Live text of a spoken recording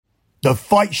The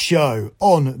Fight Show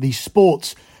on the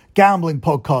Sports Gambling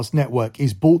Podcast Network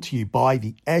is brought to you by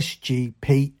the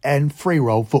SGPN Free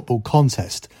Roll Football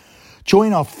Contest.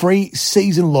 Join our free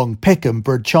season-long pick'em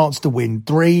for a chance to win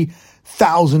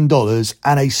 $3,000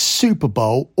 and a Super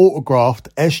Bowl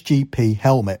autographed SGP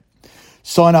helmet.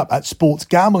 Sign up at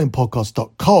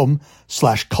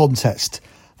sportsgamblingpodcast.com/contest.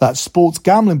 That's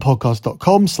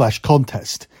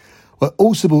sportsgamblingpodcast.com/contest. We're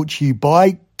also brought to you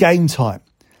by Game Time.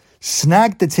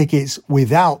 Snag the tickets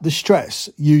without the stress.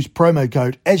 Use promo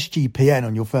code SGPN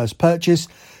on your first purchase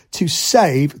to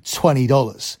save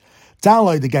 $20.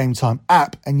 Download the Game Time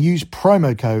app and use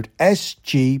promo code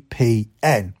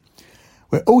SGPN.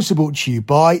 We're also brought to you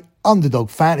by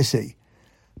Underdog Fantasy.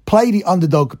 Play the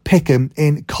Underdog Pick'em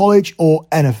in college or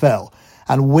NFL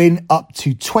and win up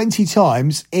to 20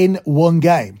 times in one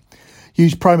game.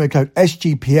 Use promo code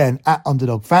SGPN at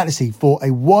Underdog Fantasy for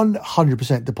a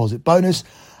 100% deposit bonus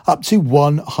up to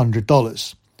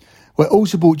 $100. We're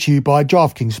also brought to you by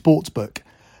DraftKings Sportsbook.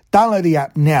 Download the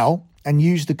app now and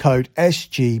use the code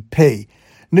SGP.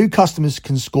 New customers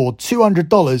can score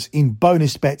 $200 in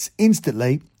bonus bets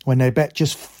instantly when they bet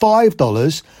just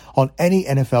 $5 on any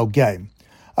NFL game.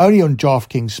 Only on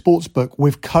DraftKings Sportsbook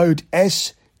with code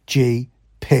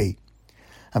SGP.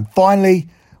 And finally,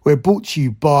 we're brought to you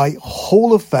by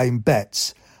Hall of Fame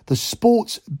Bets, the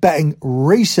sports betting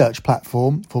research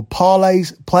platform for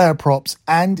parlays, player props,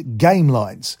 and game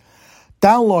lines.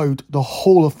 Download the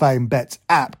Hall of Fame Bets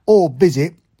app or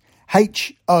visit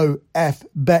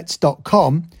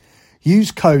hofbets.com.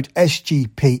 Use code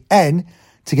SGPN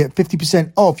to get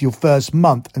 50% off your first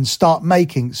month and start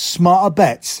making smarter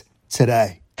bets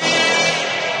today.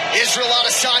 Israel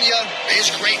Adesanya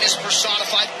is greatness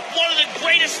personified. One of the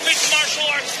greatest mixed martial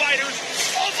arts fighters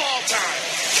of all time.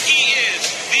 He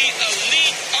is the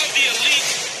elite of the elite.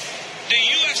 The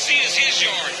UFC is his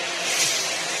yard.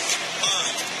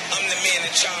 I'm the man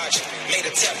in charge. Made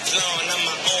a Teflon, I'm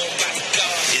my own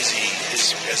bodyguard. Izzy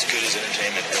is as good as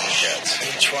entertainment really gets.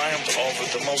 He triumphed over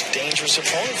the most dangerous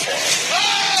opponent for him. Oh!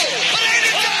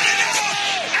 Ladies and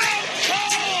gentlemen, out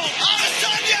cold!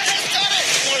 Adesanya has done it!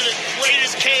 One of the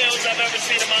greatest KOs I've ever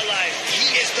seen in my life.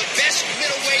 He is the best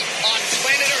middleweight on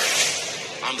planet Earth.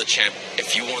 I'm the champ.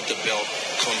 If you want the belt,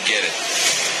 come get it.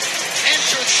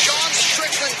 Enter Sean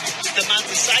Strickland. The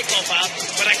man's a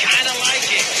psychopath, but I kind of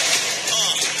like it.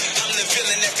 I'm the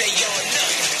villain that they all know.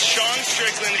 Sean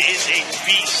Strickland is a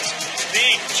beast.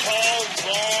 Big, tall,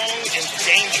 long, and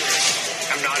dangerous.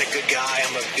 I'm not a good guy,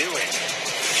 I'm a villain.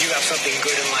 If you have something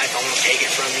good in life, I won't take it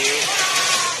from you.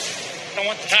 I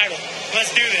want the title.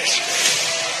 Let's do this.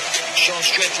 Sean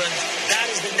Strickland, that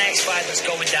is the next fight that's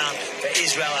going down for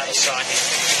Israel Adesanya.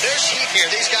 There's heat here.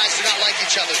 These guys do not like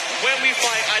each other. When we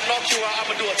fight, I knock you out.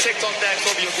 I'm going to do a TikTok dance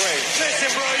over your grave.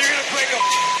 Listen, bro, you're going to break a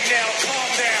nail. Calm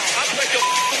down. I'll break your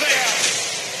down.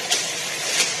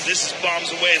 This is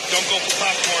bombs away. Don't go for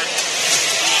popcorn.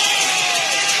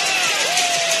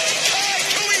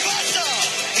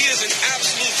 He is an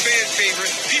absolute fan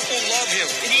favorite. People love him.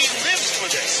 He lives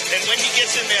for this. And when he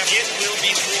gets in there, it will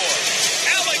be war.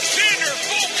 Alexander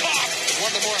Volkov.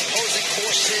 One of the more imposing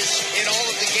forces in all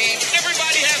of the game.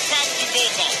 Everybody has problems with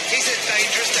Volkov. He's a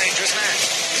dangerous, dangerous man.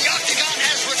 The Octagon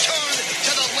has returned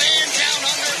to the land down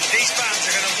under. These fans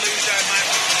are going to lose their mind.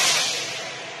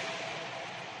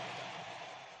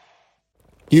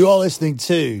 You are listening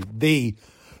to the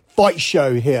Fight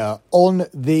Show here on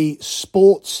the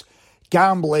Sports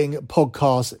Gambling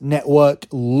Podcast Network,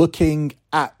 looking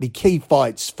at the key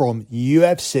fights from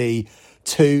UFC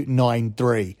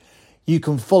 293. You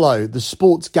can follow the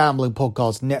Sports Gambling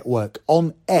Podcast Network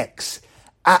on X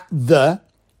at the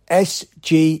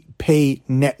SGP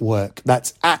Network.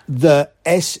 That's at the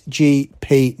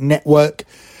SGP Network.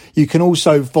 You can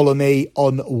also follow me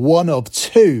on one of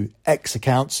two X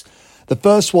accounts. The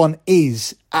first one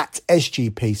is at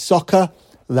SGP Soccer.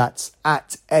 That's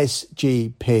at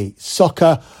SGP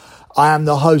Soccer. I am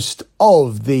the host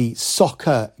of the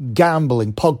Soccer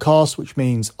Gambling Podcast, which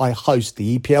means I host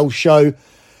the EPL show,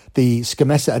 the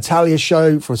Scommessa Italia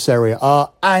show for Serie A,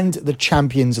 and the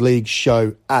Champions League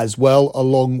show as well,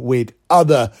 along with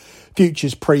other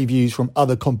futures previews from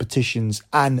other competitions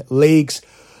and leagues.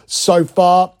 So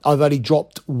far, I've only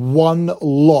dropped one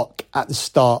lock at the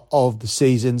start of the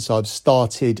season. So I've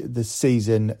started the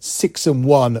season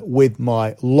 6-1 with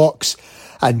my locks.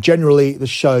 And generally, the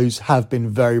shows have been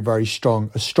very, very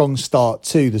strong. A strong start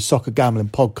to the Soccer Gambling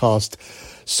Podcast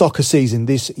soccer season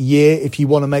this year. If you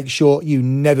want to make sure you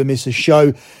never miss a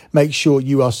show, make sure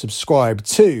you are subscribed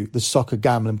to the Soccer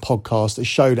Gambling Podcast, a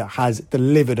show that has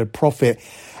delivered a profit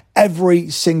every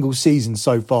single season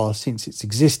so far since it's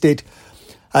existed.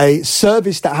 A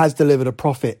service that has delivered a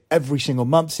profit every single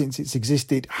month since it's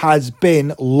existed has been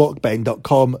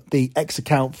lockbetting.com. The X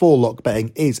account for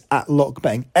lockbetting is at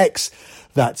lockbettingx.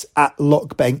 That's at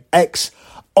lockbettingx.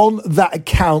 On that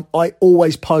account, I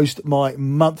always post my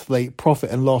monthly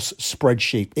profit and loss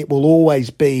spreadsheet. It will always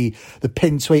be the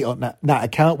pinned tweet on that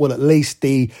account. Well, at least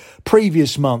the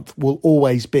previous month will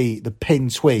always be the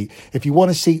pinned tweet. If you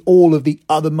want to see all of the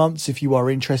other months, if you are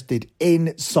interested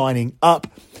in signing up,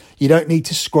 you don't need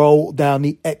to scroll down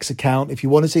the X account. If you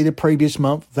want to see the previous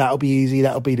month, that'll be easy.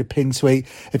 That'll be the pinned tweet.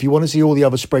 If you want to see all the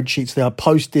other spreadsheets, they are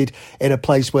posted in a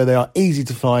place where they are easy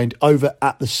to find over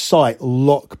at the site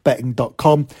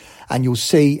lockbetting.com. And you'll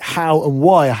see how and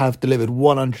why I have delivered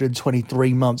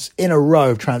 123 months in a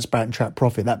row of transparent and track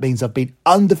profit. That means I've been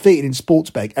undefeated in sports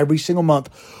betting every single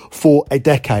month for a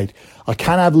decade. I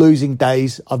can have losing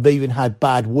days. I've even had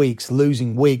bad weeks,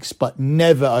 losing weeks, but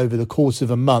never over the course of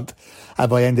a month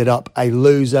have I ended up a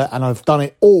loser. And I've done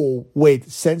it all with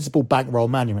sensible bankroll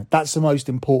management. That's the most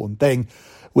important thing.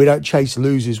 We don't chase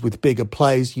losers with bigger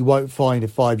plays. You won't find a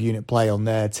 5-unit play on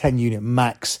there, 10-unit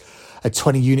max, a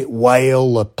 20-unit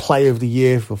whale, a play of the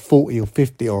year for 40 or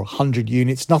 50 or 100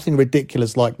 units, nothing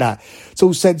ridiculous like that. It's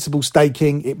all sensible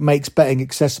staking. It makes betting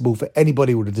accessible for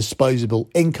anybody with a disposable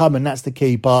income, and that's the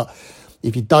key part.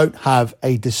 If you don't have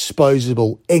a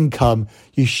disposable income,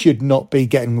 you should not be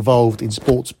getting involved in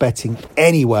sports betting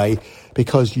anyway,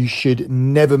 because you should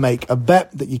never make a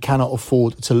bet that you cannot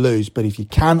afford to lose. But if you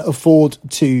can afford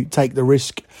to take the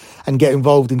risk and get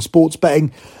involved in sports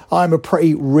betting, I'm a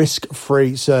pretty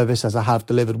risk-free service, as I have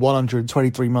delivered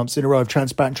 123 months in a row of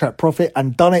transparent track profit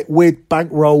and done it with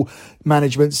bankroll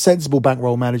management, sensible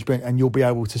bankroll management, and you'll be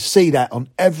able to see that on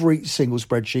every single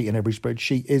spreadsheet, and every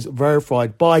spreadsheet is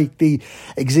verified by the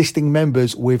existing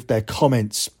members with their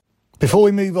comments. Before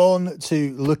we move on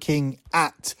to looking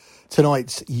at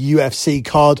tonight's UFC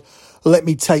card, let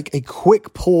me take a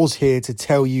quick pause here to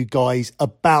tell you guys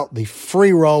about the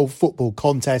free roll football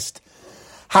contest.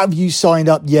 Have you signed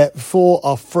up yet for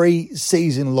our free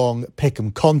season-long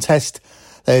pick'em contest?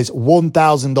 There's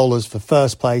 $1,000 for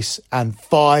first place and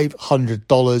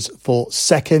 $500 for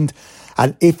second.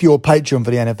 And if you're a patron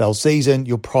for the NFL season,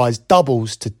 your prize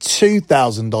doubles to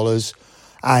 $2,000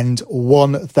 and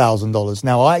 $1,000.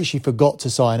 Now, I actually forgot to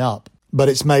sign up, but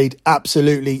it's made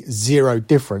absolutely zero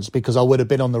difference because I would have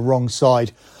been on the wrong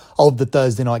side of the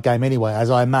Thursday night game anyway, as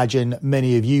I imagine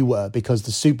many of you were, because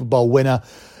the Super Bowl winner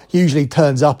usually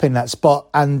turns up in that spot,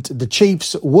 and the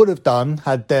Chiefs would have done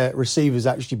had their receivers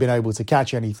actually been able to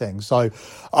catch anything. So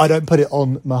I don't put it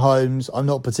on Mahomes. I'm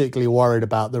not particularly worried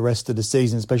about the rest of the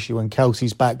season, especially when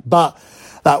Kelsey's back. But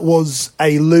that was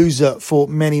a loser for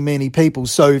many, many people.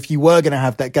 So if you were going to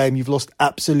have that game, you've lost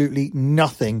absolutely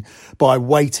nothing by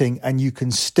waiting, and you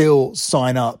can still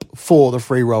sign up for the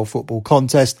free roll football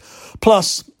contest.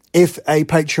 Plus, if a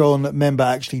Patreon member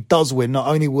actually does win, not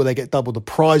only will they get double the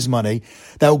prize money,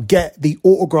 they'll get the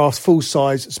autographed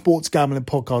full-size Sports Gambling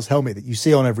Podcast helmet that you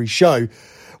see on every show,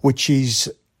 which is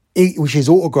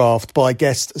autographed by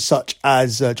guests such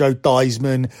as Joe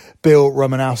Theismann, Bill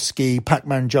Romanowski,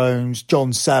 Pac-Man Jones,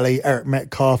 John Sally, Eric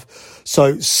Metcalf.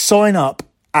 So sign up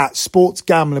at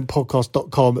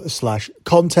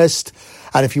sportsgamblingpodcast.com/contest.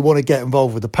 And if you want to get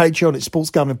involved with the Patreon, it's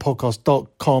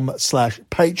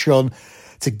sportsgamblingpodcast.com/Patreon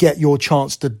to get your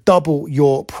chance to double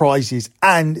your prizes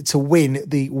and to win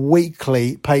the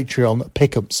weekly Patreon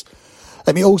pick'ems.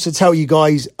 Let me also tell you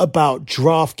guys about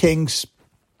DraftKings.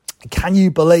 Can you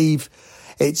believe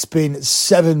it's been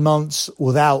 7 months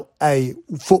without a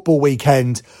football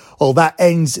weekend? Well, that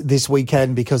ends this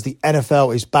weekend because the NFL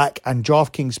is back, and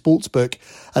DraftKings Sportsbook,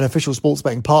 an official sports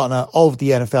betting partner of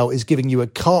the NFL, is giving you a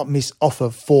can't miss offer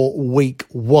for week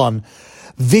 1.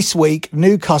 This week,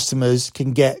 new customers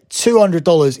can get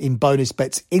 $200 in bonus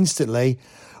bets instantly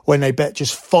when they bet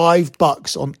just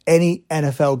 $5 on any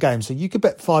NFL game. So you could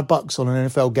bet $5 on an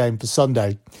NFL game for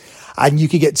Sunday, and you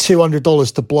could get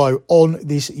 $200 to blow on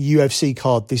this UFC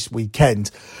card this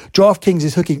weekend. DraftKings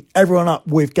is hooking everyone up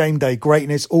with game day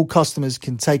greatness. All customers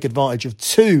can take advantage of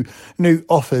 2 new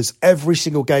offers every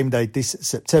single game day this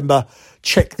September.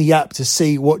 Check the app to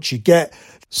see what you get.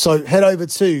 So head over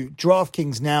to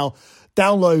DraftKings now.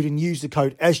 Download and use the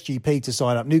code SGP to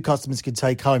sign up. New customers can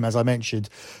take home, as I mentioned,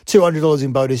 $200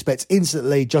 in bonus bets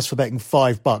instantly just for betting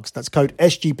 $5. That's code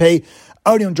SGP,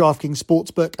 only on DraftKings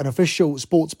Sportsbook, an official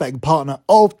sports betting partner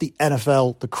of the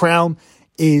NFL. The crown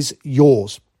is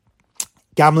yours.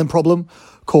 Gambling problem?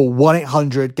 Call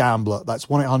 1-800-GAMBLER. That's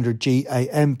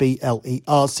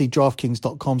 1-800-GAMBLER. See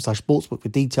DraftKings.com/sportsbook for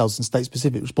details and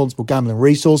state-specific responsible gambling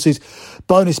resources.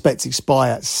 Bonus bets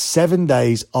expire 7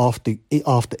 days after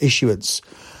issuance.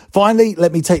 Finally,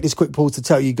 let me take this quick pause to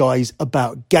tell you guys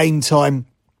about Game Time.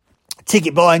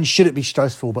 Ticket buying shouldn't be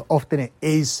stressful, but often it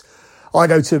is. I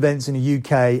go to events in the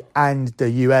UK and the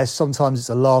US. Sometimes it's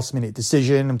a last minute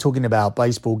decision. I'm talking about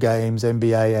baseball games,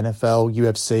 NBA, NFL,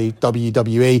 UFC,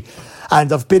 WWE.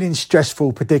 And I've been in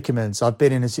stressful predicaments. I've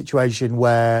been in a situation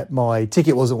where my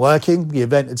ticket wasn't working. The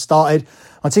event had started.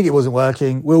 My ticket wasn't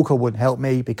working. Wilco wouldn't help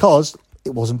me because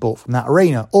it wasn't bought from that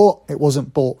arena, or it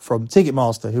wasn't bought from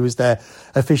Ticketmaster, who is their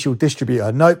official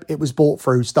distributor. Nope, it was bought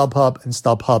through StubHub, and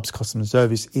StubHub's customer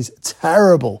service is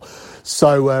terrible.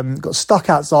 So got stuck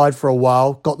outside for a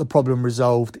while, got the problem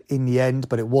resolved in the end,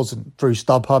 but it wasn't through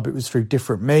StubHub, it was through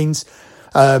different means.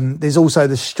 There's also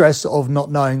the stress of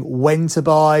not knowing when to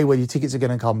buy, whether your tickets are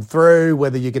going to come through,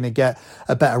 whether you're going to get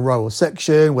a better row or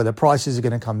section, whether prices are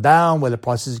going to come down, whether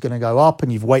prices are going to go up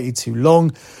and you've waited too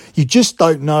long. You just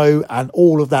don't know, and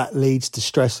all of that leads to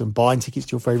stress, and buying tickets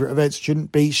to your favourite events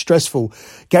shouldn't be stressful.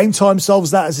 Game Time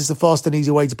solves that, as it's a fast and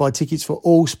easy way to buy tickets for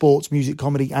all sports, music,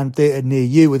 comedy and theatre near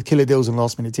you, with killer deals and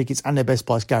last minute tickets and their best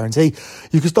price guarantee.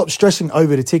 You can stop stressing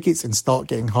over the tickets and start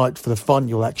getting hyped for the fun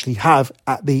you'll actually have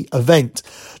at the event.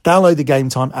 Download the Game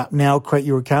Time app now, create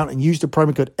your account and use the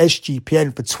promo code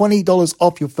SGPN for $20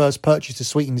 off your first purchase to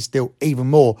sweeten this deal even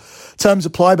more. Terms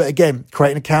apply, but again,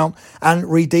 create an account and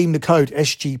redeem the code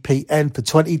SGPN for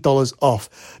 $20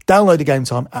 off. Download the Game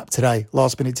Time app today.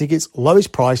 Last minute tickets,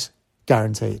 lowest price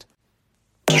guaranteed.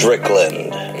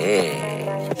 Strickland.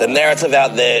 The narrative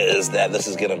out there is that this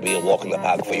is going to be a walk in the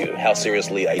park for you. How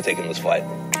seriously are you taking this fight?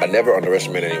 I never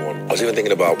underestimate anyone. I was even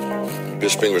thinking about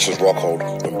Bisping versus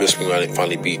Rockhold. When Bisping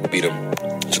finally beat him,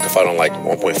 took a fight on like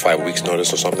 1.5 weeks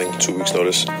notice or something, 2 weeks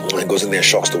notice, and goes in there and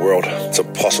shocks the world. It's a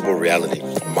possible reality.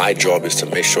 My job is to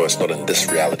make sure it's not in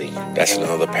this reality. That's in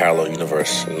another parallel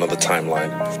universe, another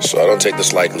timeline. So I don't take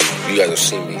this lightly. You guys have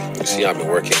seen me. You see I've been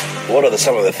working. What are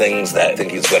some of the things that I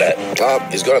think he's good at?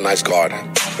 He's got a nice guard.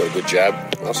 He's got a good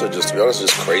jab. Also, just to be honest,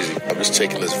 just crazy. I'm just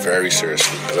taking this very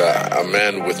seriously. Because a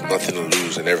man with nothing to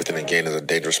lose and everything to gain is a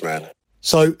dangerous man.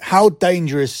 So how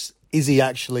dangerous is he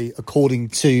actually, according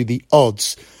to the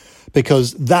odds?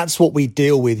 Because that's what we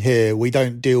deal with here. We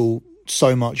don't deal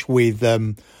so much with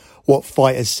what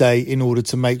fighters say in order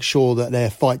to make sure that their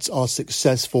fights are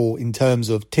successful in terms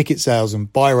of ticket sales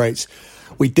and buy rates.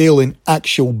 We deal in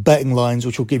actual betting lines,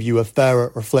 which will give you a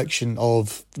fairer reflection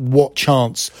of what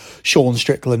chance Sean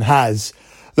Strickland has.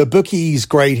 The bookies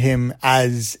grade him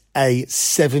as a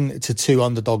 7-2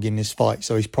 underdog in this fight.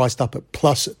 So he's priced up at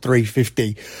plus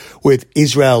 350, with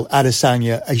Israel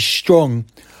Adesanya a strong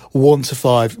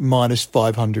 1-5 minus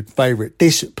 500 favourite.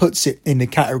 This puts it in the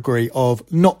category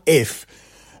of not if,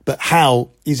 but how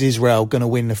is Israel going to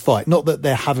win the fight? Not that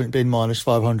there haven't been minus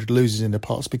 500 losers in the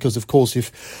past, because of course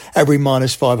if every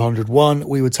minus 500 won,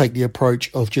 we would take the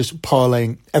approach of just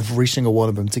parlaying every single one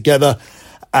of them together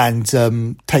and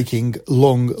taking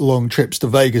long trips to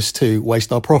Vegas to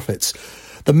waste our profits.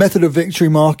 The method of victory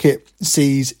market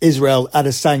sees Israel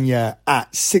Adesanya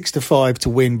at 6-5 to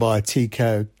win by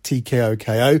TKO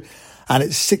KO, and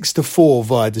it's 6-4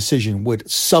 via decision,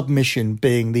 with submission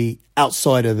being the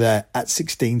outsider there at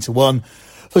 16-1.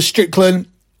 For Strickland,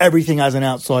 everything has an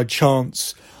outside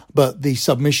chance, but the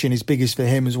submission is biggest for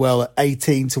him as well at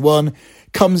 18-1.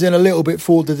 Comes in a little bit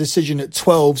for the decision at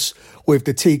 12s, with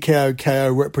the TKO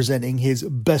KO representing his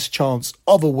best chance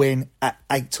of a win at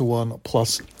 8-1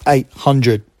 plus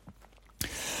 800.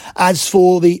 As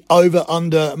for the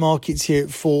over-under markets here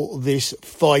for this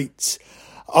fight,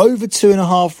 over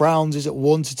 2.5 rounds is at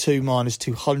 1-2 minus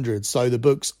 200. So the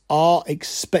books are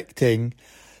expecting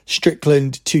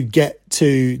Strickland to get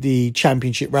to the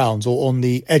championship rounds, or on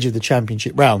the edge of the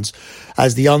championship rounds,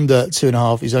 as the under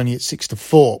 2.5 is only at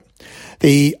 6-4.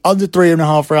 The under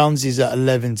 3.5 rounds is at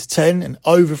 11-10, and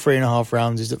over 3.5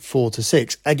 rounds is at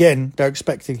 4-6. Again, they're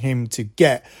expecting him to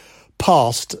get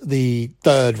past the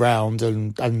third round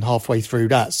and halfway through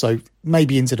that, so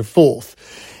maybe into the fourth.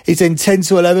 It's in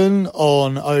 10-11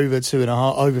 on over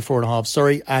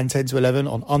 4.5, and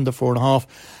 10-11 on under 4.5.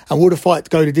 And will the fight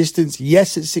go the distance?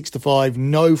 Yes, at 6-5.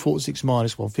 No, 4-6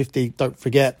 minus 150. Don't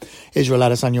forget, Israel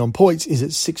Adesanya on points is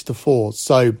at 6-4.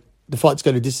 So the fight's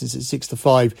going to distance at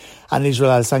 6-5, and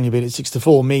Israel Adesanya being at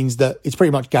 6-4 means that it's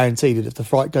pretty much guaranteed that if the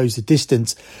fight goes the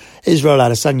distance, Israel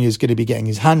Adesanya is going to be getting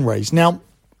his hand raised. Now,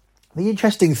 the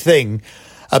interesting thing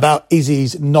about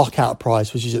Izzy's knockout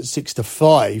price, which is at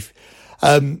 6-5,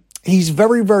 he's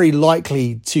very, very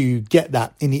likely to get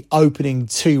that in the opening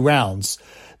 2 rounds.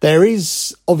 There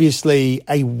is obviously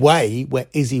a way where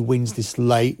Izzy wins this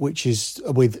late, which is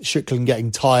with Strickland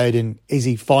getting tired and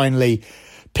Izzy finally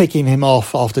picking him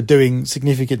off after doing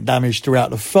significant damage throughout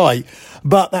the fight.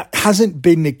 But that hasn't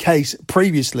been the case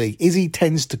previously. Izzy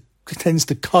tends to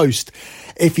coast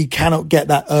if he cannot get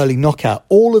that early knockout.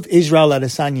 All of Israel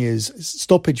Adesanya's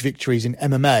stoppage victories in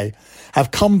MMA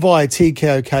have come via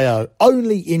TKO KO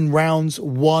only in rounds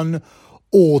 1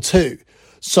 or 2.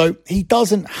 So he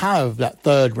doesn't have that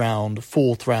 3rd round,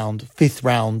 4th round, 5th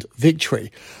round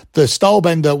victory. The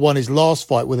Stylebender won his last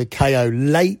fight with a KO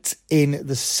late in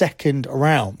the 2nd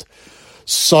round.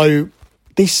 So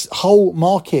this whole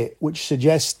market, which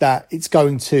suggests that it's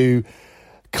going to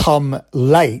come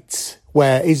late,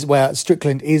 where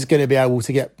Strickland is going to be able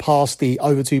to get past the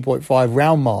over 2.5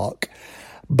 round mark,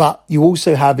 but you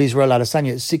also have Israel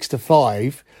Adesanya at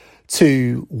 6-5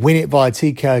 to win it via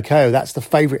TKO KO. That's the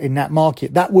favourite in that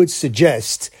market. That would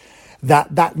suggest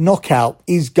that knockout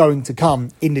is going to come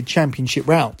in the championship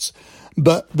rounds.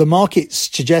 But the market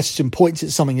suggests and points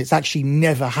at something that's actually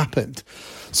never happened.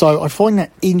 So I find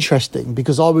that interesting,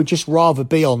 because I would just rather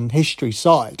be on history's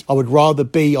side. I would rather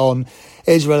be on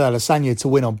Israel Adesanya to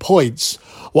win on points,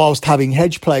 whilst having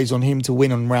hedge plays on him to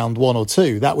win on round 1 or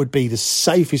 2. That would be the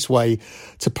safest way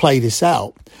to play this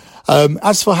out.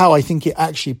 As for how I think it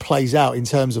actually plays out in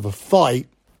terms of a fight,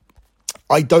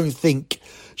 I don't think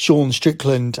Sean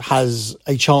Strickland has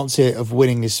a chance here of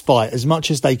winning this fight. As much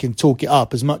as they can talk it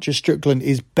up, as much as Strickland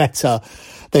is better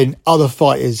than other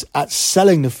fighters at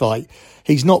selling the fight,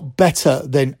 he's not better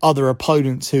than other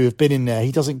opponents who have been in there.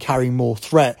 He doesn't carry more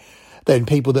threat than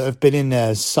people that have been in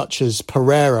there, such as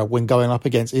Pereira when going up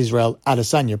against Israel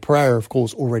Adesanya. Pereira, of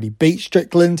course, already beat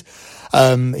Strickland.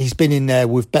 He's been in there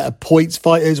with better points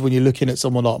fighters when you're looking at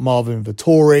someone like Marvin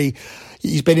Vettori.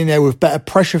 He's been in there with better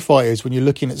pressure fighters when you're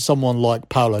looking at someone like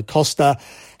Paulo Costa.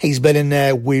 He's been in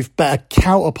there with better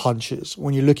counter punchers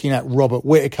when you're looking at Robert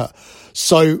Whittaker.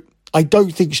 So I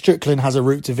don't think Strickland has a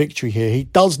route to victory here. He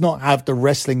does not have the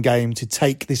wrestling game to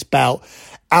take this bout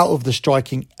out of the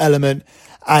striking element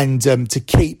and to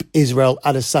keep Israel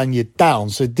Adesanya down.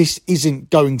 So this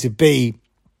isn't going to be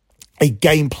a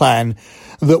game plan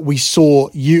that we saw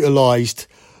utilised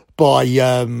by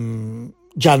Jan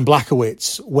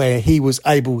Blachowicz, where he was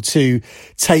able to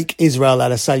take Israel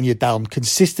Adesanya down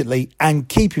consistently and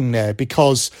keep him there,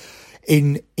 because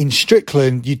in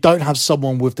Strickland, you don't have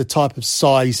someone with the type of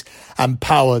size and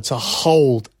power to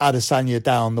hold Adesanya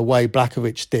down the way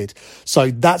Blachowicz did. So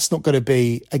that's not going to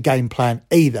be a game plan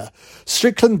either.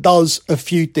 Strickland does a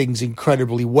few things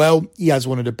incredibly well. He has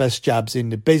one of the best jabs in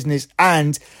the business,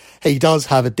 and he does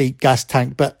have a deep gas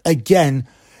tank. But again,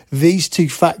 these two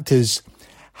factors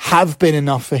have been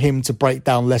enough for him to break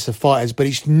down lesser fighters, but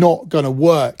it's not going to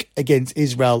work against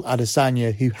Israel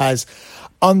Adesanya, who has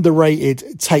underrated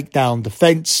takedown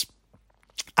defense,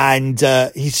 and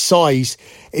his size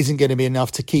isn't going to be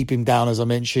enough to keep him down, as I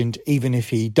mentioned, even if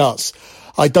he does.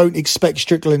 I don't expect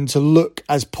Strickland to look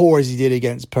as poor as he did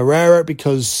against Pereira,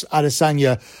 because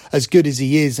Adesanya, as good as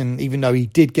he is, and even though he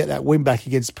did get that win back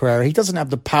against Pereira, he doesn't have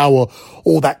the power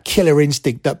or that killer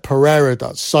instinct that Pereira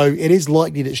does. So it is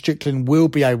likely that Strickland will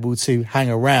be able to hang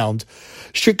around.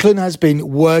 Strickland has been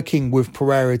working with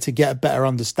Pereira to get a better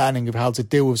understanding of how to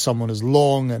deal with someone as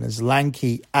long and as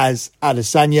lanky as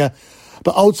Adesanya.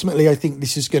 But ultimately, I think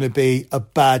this is going to be a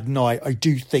bad night. I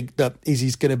do think that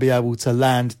Izzy's going to be able to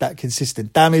land that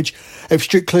consistent damage. If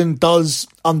Strickland does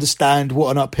understand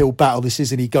what an uphill battle this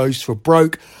is and he goes for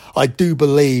broke, I do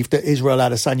believe that Israel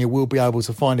Adesanya will be able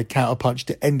to find a counterpunch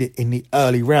to end it in the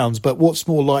early rounds. But what's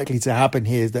more likely to happen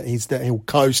here is that he'll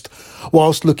coast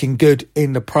whilst looking good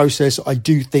in the process. I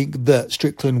do think that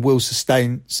Strickland will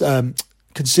sustain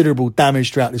considerable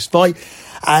damage throughout this fight,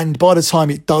 and by the time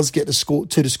it does get to the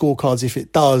scorecards, if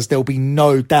it does, there'll be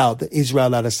no doubt that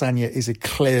Israel Adesanya is a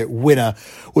clear winner,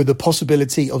 with the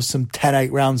possibility of some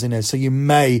 10-8 rounds in there. So you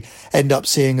may end up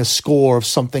seeing a score of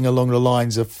something along the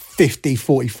lines of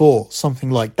 50-44, something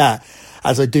like that,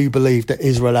 as I do believe that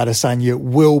Israel Adesanya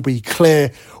will be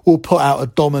clear, will put out a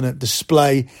dominant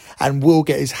display, and will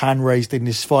get his hand raised in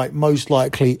this fight, most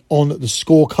likely on the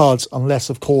scorecards, unless,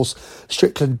 of course,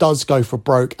 Strickland does go for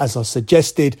broke, as I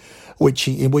suggested,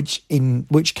 in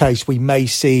which case we may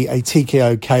see a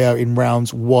TKO KO in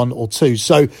rounds 1 or 2.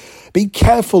 So be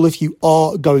careful if you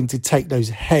are going to take those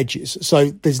hedges. So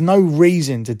there's no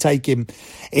reason to take him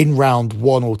in round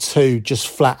 1 or 2 just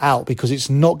flat out, because it's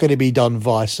not going to be done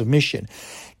via submission.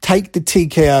 Take the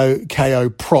TKO KO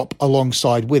prop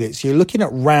alongside with it. So you're looking at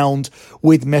round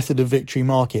with method of victory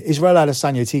market. Israel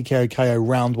Adesanya TKO KO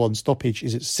round 1 stoppage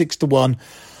is at 6-1.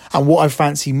 And what I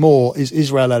fancy more is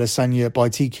Israel Adesanya by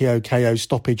TKO KO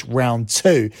stoppage round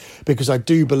 2, because I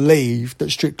do believe that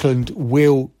Strickland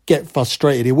will get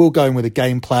frustrated. He will go in with a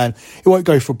game plan. He won't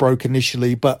go for broke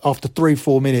initially, but after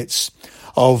 3-4 minutes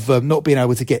of not being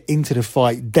able to get into the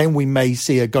fight, then we may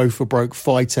see a go for broke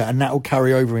fighter, and that will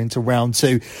carry over into round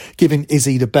 2, giving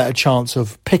Izzy the better chance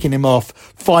of picking him off,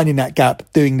 finding that gap,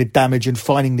 doing the damage, and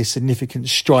finding this significant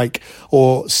strike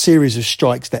or series of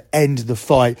strikes that end the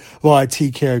fight via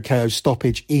TKO KO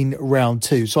stoppage in round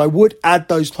 2. So I would add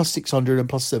those plus 600 and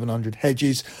plus 700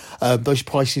 hedges. Those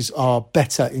prices are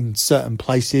better in certain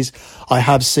places. I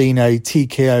have seen a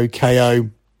TKO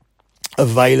KO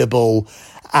available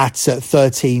at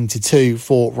 13-2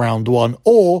 for round 1,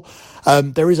 or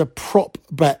there is a prop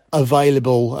bet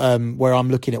available where I'm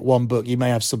looking at one book. You may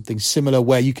have something similar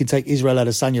where you can take Israel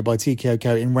Adesanya by TKO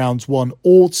KO in rounds 1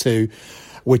 or 2,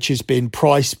 which has been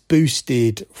price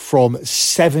boosted from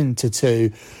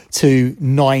 7-2 to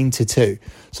 9-2.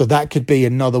 So that could be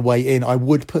another way in. I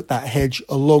would put that hedge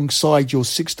alongside your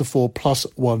 6-4 plus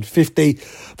 150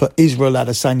 for Israel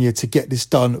Adesanya to get this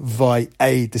done via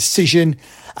a decision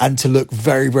and to look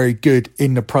very, very good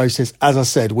in the process. As I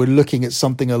said, we're looking at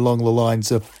something along the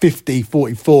lines of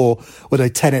 50-44 with a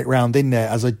 10-8 round in there,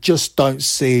 as I just don't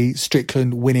see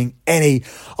Strickland winning any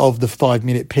of the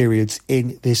 5-minute periods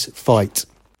in this fight.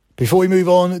 Before we move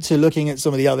on to looking at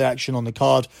some of the other action on the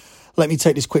card, let me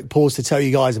take this quick pause to tell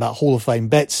you guys about Hall of Fame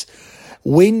bets.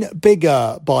 Win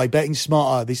bigger by betting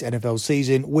smarter this NFL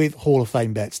season with Hall of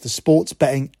Fame bets, the sports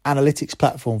betting analytics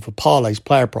platform for parlays,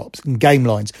 player props, and game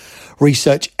lines.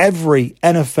 Research every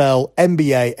NFL,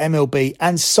 NBA, MLB,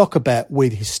 and soccer bet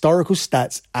with historical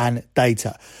stats and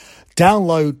data.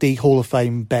 Download the Hall of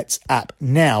Fame Bets app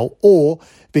now, or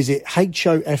visit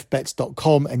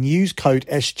hofbets.com and use code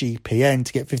SGPN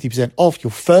to get 50% off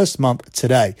your first month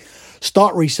today.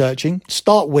 Start researching,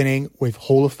 start winning with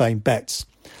Hall of Fame Bets.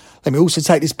 Let me also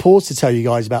take this pause to tell you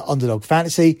guys about Underdog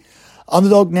Fantasy.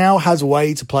 Underdog now has a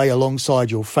way to play alongside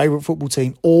your favourite football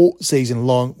team all season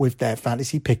long with their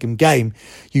fantasy pick'em game.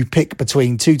 You pick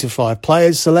between 2 to 5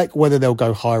 players, select whether they'll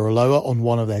go higher or lower on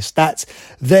one of their stats,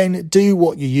 then do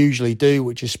what you usually do,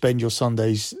 which is spend your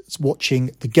Sundays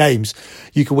watching the games.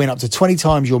 You can win up to 20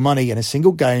 times your money in a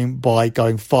single game by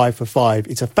going 5 for 5.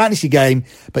 It's a fantasy game,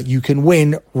 but you can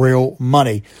win real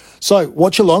money. So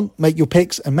watch along, make your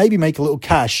picks, and maybe make a little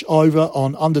cash over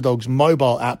on Underdog's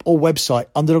mobile app or website,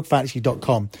 underdogfantasy.com.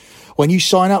 When you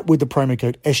sign up with the promo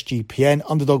code SGPN,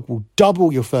 Underdog will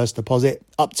double your first deposit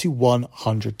up to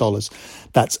 $100.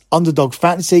 That's Underdog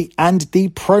Fantasy and the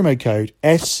promo code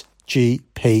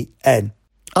SGPN.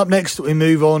 Up next, we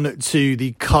move on to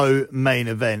the co-main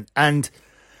event. And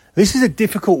this is a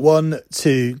difficult one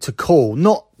to call,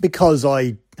 not because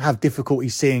I have difficulty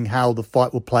seeing how the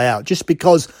fight will play out, just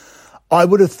because I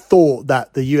would have thought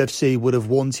that the UFC would have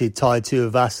wanted Tai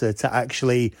Tuivasa to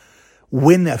actually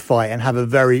win that fight and have a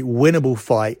very winnable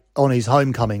fight on his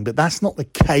homecoming, but that's not the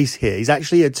case here. He's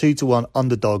actually a 2-1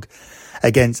 underdog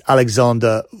against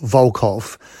Alexander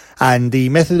Volkov, and the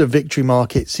method of victory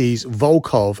market sees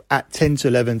Volkov at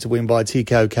 10-11 to win by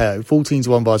TKO KO,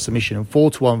 14-1 by submission, and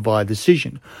 4-1 via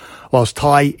decision, whilst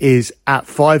Tai is at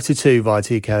 5-2 via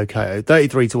TKO KO,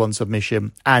 33-1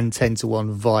 submission, and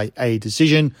 10-1 via a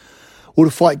decision. Will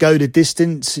the fight go the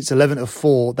distance? It's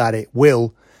 11-4 that it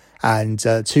will, and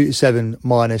 2-7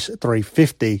 minus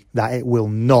 350 that it will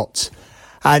not.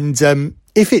 And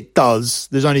if it does,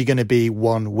 there's only going to be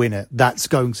one winner. That's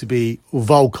going to be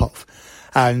Volkov.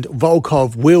 And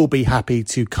Volkov will be happy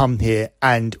to come here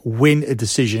and win a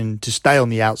decision, to stay on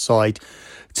the outside,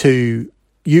 to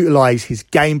utilize his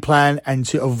game plan, and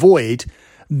to avoid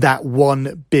that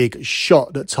one big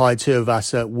shot that Tai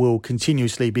Tuivasa will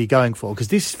continuously be going for. Because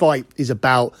this fight is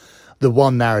about the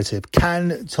one narrative.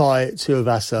 Can Tai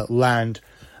Tuivasa land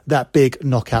that big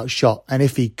knockout shot? And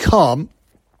if he can't,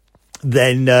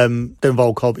 then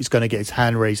Volkov is going to get his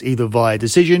hand raised either via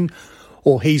decision,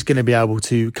 or he's going to be able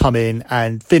to come in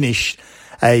and finish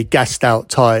a gassed out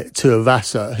Tai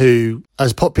Tuivasa, who,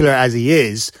 as popular as he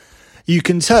is, you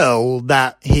can tell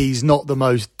that he's not the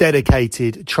most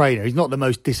dedicated trainer. He's not the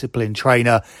most disciplined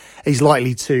trainer. He's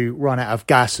likely to run out of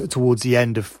gas towards the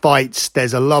end of fights.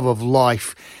 There's a love of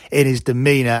life in his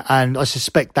demeanour, and I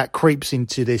suspect that creeps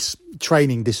into this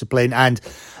training discipline, and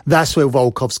that's where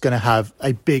Volkov's going to have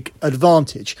a big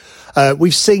advantage.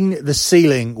 We've seen the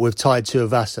ceiling with Tai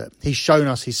Tuivasa. He's shown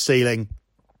us his ceiling.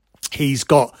 He's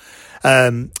got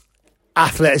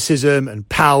athleticism and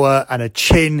power and a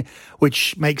chin,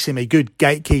 which makes him a good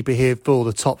gatekeeper here for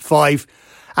the top 5.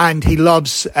 And he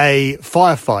loves a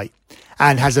firefight.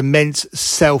 and has immense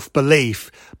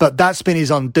self-belief. But that's been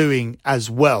his undoing as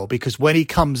well, because when he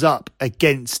comes up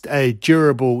against a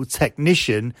durable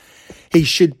technician, he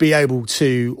should be able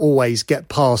to always get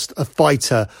past a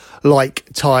fighter like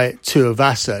Tai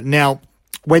Tuivasa. Now,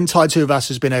 when Tai Tuivasa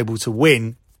has been able to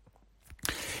win,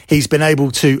 he's been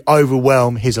able to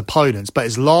overwhelm his opponents. But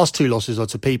his last two losses are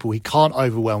to people he can't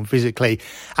overwhelm physically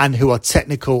and who are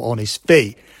technical on his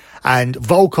feet. And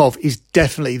Volkov is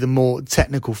definitely the more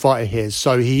technical fighter here.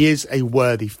 So he is a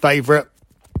worthy favourite.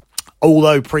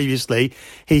 Although previously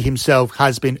he himself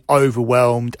has been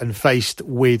overwhelmed and faced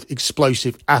with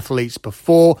explosive athletes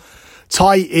before.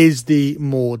 Tai is the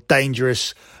more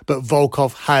dangerous, but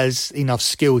Volkov has enough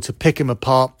skill to pick him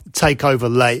apart, take over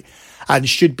late, and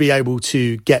should be able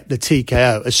to get the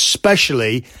TKO,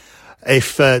 especially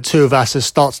if Tuivasa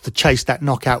starts to chase that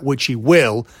knockout, which he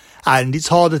will. And it's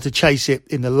harder to chase it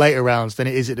in the later rounds than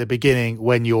it is at the beginning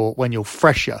when you're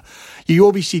fresher. You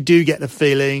obviously do get the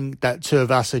feeling that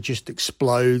Tuivasa just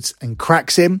explodes and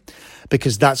cracks him,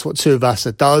 because that's what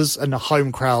Tuivasa does, and the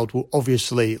home crowd will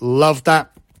obviously love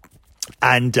that.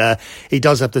 And he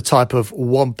does have the type of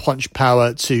one-punch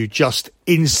power to just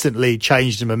instantly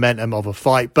change the momentum of a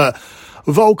fight. But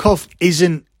Volkov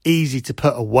isn't easy to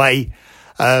put away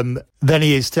than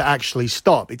he is to actually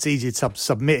stop. It's easier to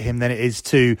submit him than it is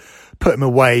to put him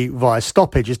away via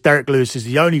stoppage, as Derek Lewis is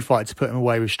the only fighter to put him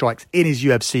away with strikes in his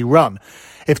UFC run.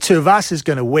 If Tuivasa is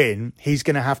going to win, he's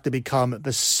going to have to become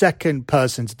the second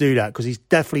person to do that, because he's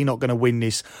definitely not going to win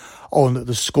this on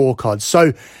the scorecard.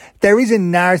 So there is a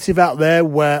narrative out there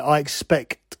where I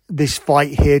expect this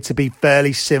fight here to be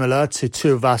fairly similar to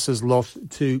Tuivasa's loss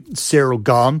to Cyril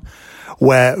Gane,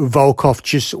 where Volkov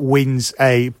just wins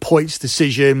a points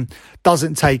decision,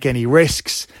 doesn't take any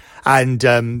risks, and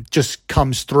just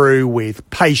comes through with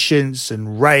patience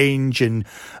and range and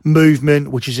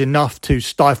movement, which is enough to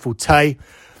stifle Tai.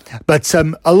 But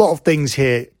a lot of things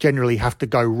here generally have to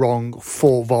go wrong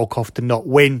for Volkov to not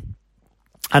win.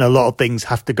 And a lot of things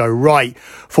have to go right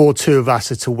for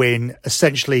Tuivasa to win,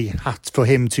 essentially for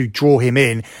him to draw him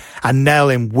in and nail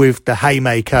him with the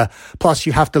haymaker. Plus,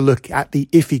 you have to look at the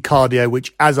iffy cardio,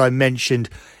 which, as I mentioned,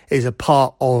 is a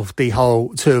part of the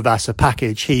whole Tuivasa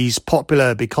package. He's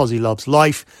popular because he loves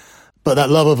life, but that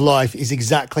love of life is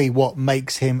exactly what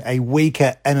makes him a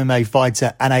weaker MMA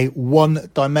fighter and a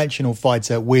one-dimensional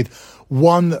fighter with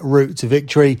one route to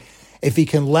victory. If he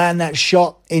can land that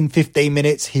shot in 15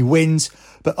 minutes, he wins.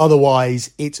 But otherwise,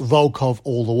 it's Volkov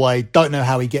all the way. Don't know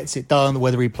how he gets it done,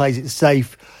 whether he plays it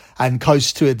safe and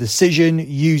coasts to a decision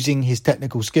using his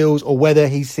technical skills, or whether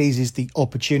he seizes the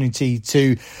opportunity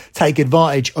to take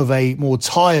advantage of a more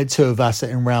tired Tuivasa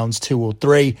in rounds 2 or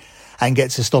 3 and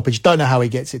gets a stoppage. Don't know how he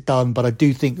gets it done, but I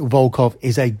do think Volkov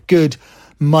is a good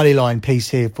moneyline piece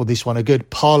here for this one, a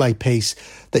good parlay piece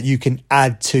that you can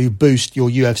add to boost your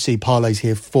UFC parlays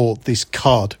here for this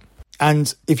card.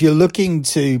 And if you're looking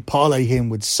to parlay him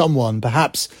with someone,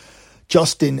 perhaps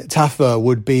Justin Tafa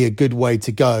would be a good way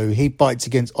to go. He fights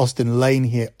against Austin Lane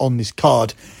here on this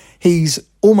card. He's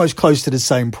almost close to the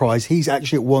same price. He's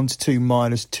actually at 1-2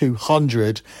 minus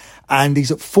 200. And he's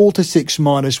at 4-6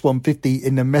 minus 150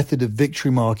 in the method of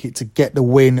victory market to get the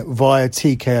win via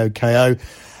TKO KO.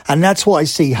 And that's what I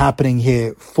see happening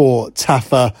here for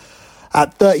Tafa.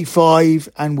 At 35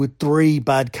 and with 3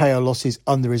 bad KO losses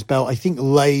under his belt, I think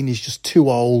Lane is just too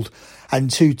old and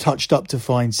too touched up to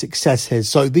find success here.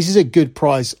 So this is a good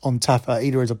price on Tafa,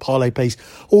 either as a parlay piece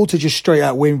or to just straight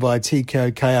out win via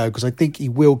TKO KO, because I think he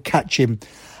will catch him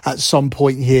at some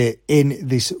point here in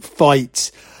this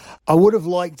fight. I would have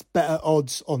liked better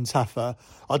odds on Tafa.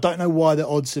 I don't know why the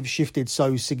odds have shifted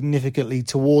so significantly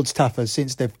towards Tafa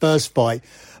since their first fight,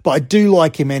 but I do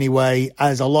like him anyway,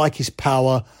 as I like his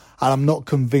power. And I'm not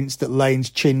convinced that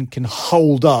Lane's chin can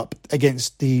hold up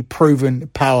against the proven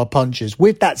power punches.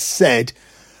 With that said,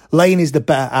 Lane is the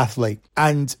better athlete.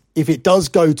 And if it does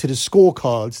go to the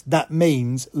scorecards, that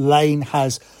means Lane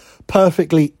has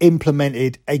perfectly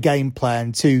implemented a game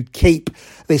plan to keep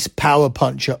this power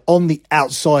puncher on the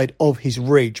outside of his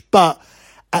reach. But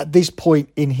at this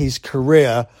point in his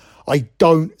career, I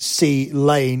don't see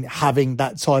Lane having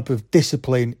that type of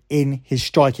discipline in his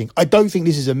striking. I don't think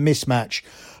this is a mismatch,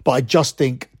 but I just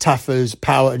think Tafa's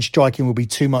power and striking will be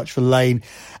too much for Lane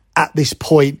at this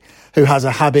point, who has a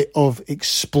habit of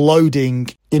exploding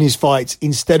in his fights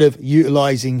instead of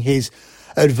utilising his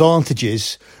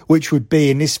advantages, which would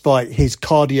be in this fight his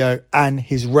cardio and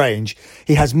his range.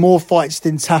 He has more fights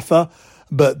than Tafa,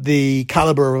 but the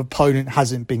calibre of opponent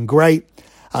hasn't been great.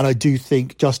 And I do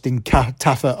think Justin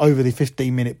Tafa over the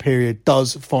 15-minute period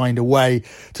does find a way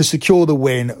to secure the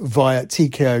win via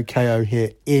TKO KO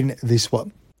here in this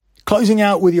one. closing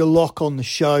out with your lock on the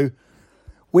show,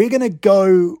 we're going to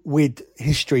go with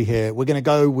history here. We're going to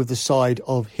go with the side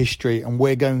of history, and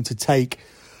we're going to take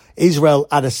Israel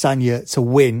Adesanya to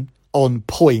win on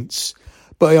points.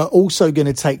 But we are also going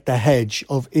to take the hedge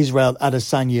of Israel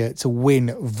Adesanya to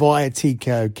win via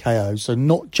TKO KO. So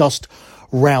not just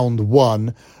round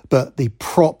one, but the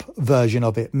prop version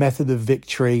of it, method of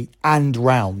victory and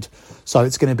round. So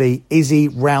it's going to be Izzy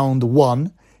round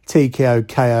one, TKO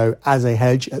KO as a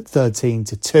hedge at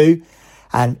 13-2.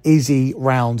 And Izzy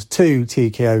round two,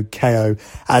 TKO KO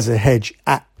as a hedge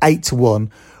at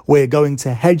 8-1. We're going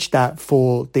to hedge that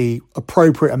for the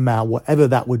appropriate amount, whatever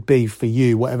that would be for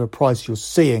you, whatever price you're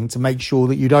seeing, to make sure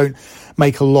that you don't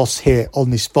make a loss here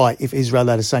on this fight if Israel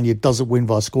Adesanya doesn't win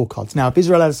via scorecards. Now, if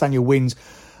Israel Adesanya wins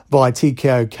via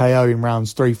TKO KO in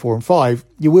rounds 3, 4 and 5,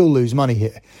 you will lose money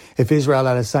here. If Israel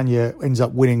Adesanya ends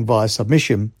up winning via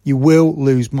submission, you will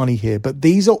lose money here. But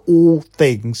these are all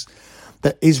things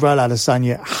that Israel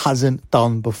Adesanya hasn't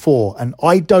done before. And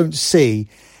I don't see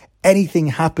anything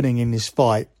happening in this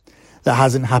fight that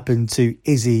hasn't happened to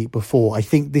Izzy before. I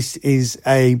think this is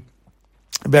a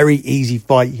very easy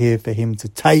fight here for him to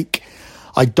take.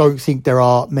 I don't think there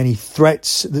are many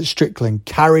threats that Strickland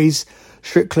carries.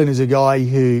 Strickland is a guy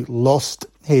who lost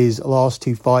his last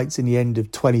two fights in the end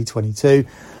of 2022 and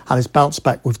has bounced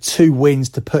back with 2 wins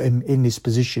to put him in this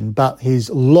position. But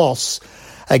his loss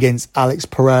against Alex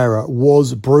Pereira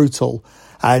was brutal.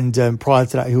 And prior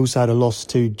to that, he also had a loss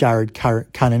to Jared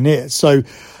Cannonier. So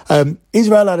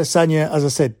Israel Adesanya, as I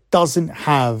said, doesn't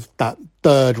have that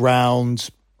 3rd round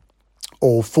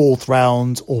or 4th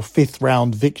round or 5th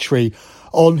round victory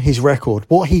on his record.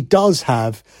 What he does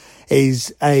have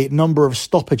is a number of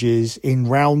stoppages in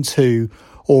round 2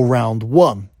 or round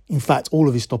 1. In fact, all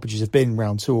of his stoppages have been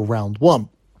round 2 or round 1.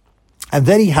 And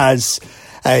then he has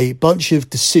a bunch of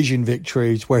decision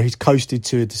victories where he's coasted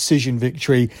to a decision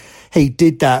victory. He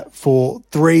did that for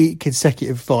 3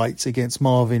 consecutive fights against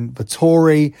Marvin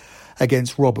Vettori,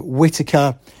 against Robert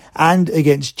Whittaker, and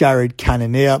against Jared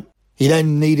Cannonier. He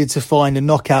then needed to find a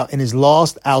knockout in his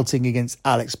last outing against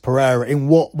Alex Pereira in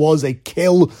what was a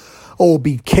kill or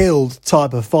be killed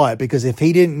type of fight, because if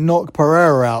he didn't knock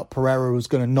Pereira out, Pereira was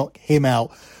going to knock him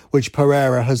out, which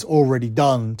Pereira has already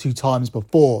done 2 times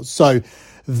before. So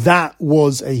that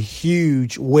was a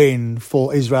huge win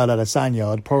for Israel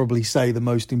Adesanya. I'd probably say the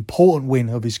most important win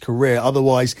of his career.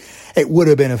 Otherwise, it would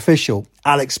have been official.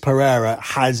 Alex Pereira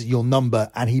has your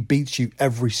number and he beats you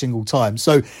every single time.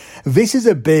 So this is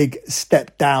a big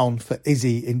step down for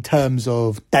Izzy in terms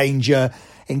of danger,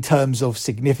 in terms of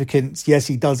significance. Yes,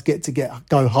 he does get to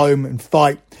go home and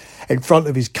fight in front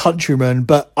of his countrymen,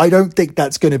 but I don't think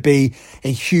that's going to be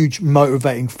a huge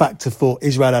motivating factor for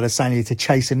Israel Adesanya to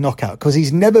chase a knockout, because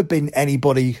he's never been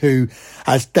anybody who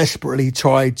has desperately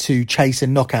tried to chase a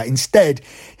knockout. Instead,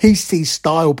 he sees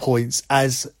style points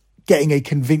as getting a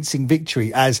convincing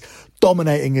victory, as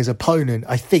dominating his opponent.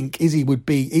 I think Izzy would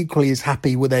be equally as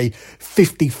happy with a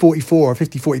 50-44 or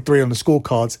 50-43 on the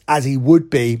scorecards as he would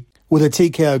be with a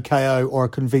TKO KO or a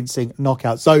convincing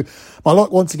knockout. So my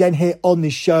lock once again here on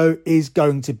this show is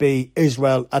going to be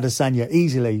Israel Adesanya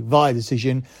easily via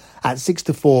decision at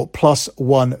 6-4 plus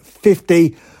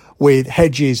 150, with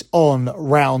hedges on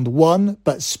round 1,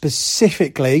 but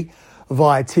specifically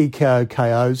via TKO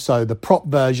KO. So the prop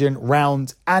version,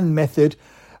 round and method,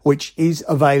 which is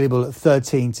available at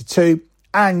 13-2,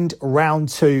 and round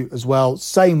 2 as well.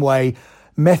 Same way,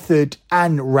 method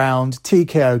and round,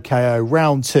 TKO KO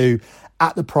round 2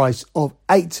 at the price of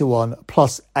 8-1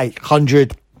 plus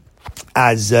 800,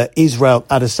 as Israel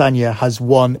Adesanya has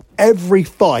won every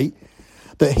fight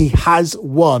that he has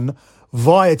won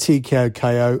via TKO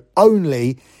KO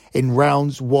only in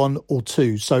rounds 1 or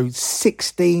 2. So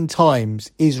 16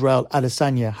 times Israel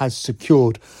Adesanya has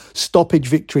secured stoppage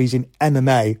victories in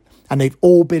MMA, and they've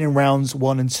all been in rounds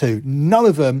 1 and 2. None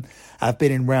of them have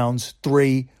been in rounds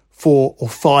 3, 4 or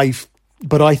 5,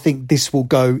 but I think this will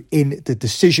go in the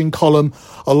decision column,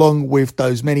 along with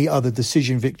those many other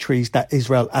decision victories that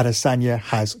Israel Adesanya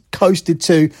has coasted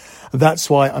to. That's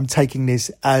why I'm taking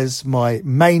this as my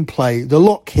main play, the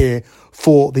lock here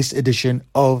for this edition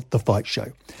of The Fight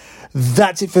Show.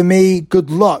 That's it for me. Good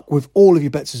luck with all of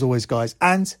your bets as always, guys,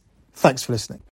 and thanks for listening.